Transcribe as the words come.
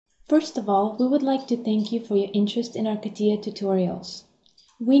First of all, we would like to thank you for your interest in our CATIA tutorials.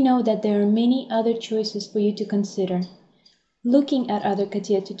 We know that there are many other choices for you to consider. Looking at other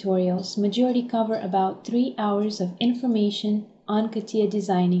CATIA tutorials, majority cover about 3 hours of information on CATIA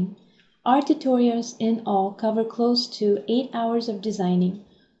designing. Our tutorials in all cover close to 8 hours of designing,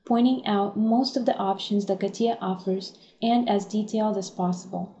 pointing out most of the options that CATIA offers and as detailed as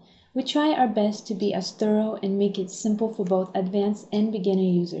possible. We try our best to be as thorough and make it simple for both advanced and beginner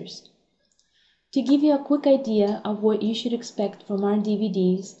users. To give you a quick idea of what you should expect from our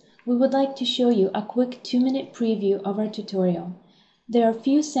DVDs, we would like to show you a quick 2-minute preview of our tutorial. There are a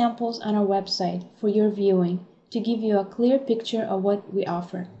few samples on our website for your viewing to give you a clear picture of what we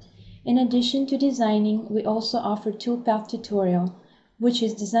offer. In addition to designing, we also offer toolpath tutorial, which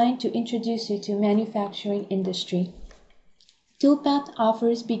is designed to introduce you to manufacturing industry. Toolpath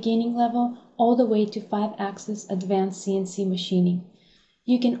offers beginning level all the way to 5-axis advanced CNC machining.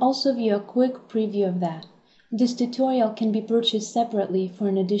 You can also view a quick preview of that. This tutorial can be purchased separately for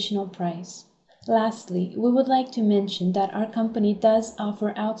an additional price. Lastly, we would like to mention that our company does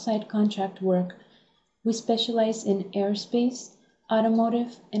offer outside contract work. We specialize in aerospace,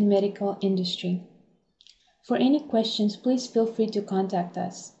 automotive, and medical industry. For any questions, please feel free to contact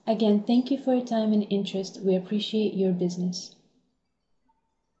us. Again, thank you for your time and interest. We appreciate your business.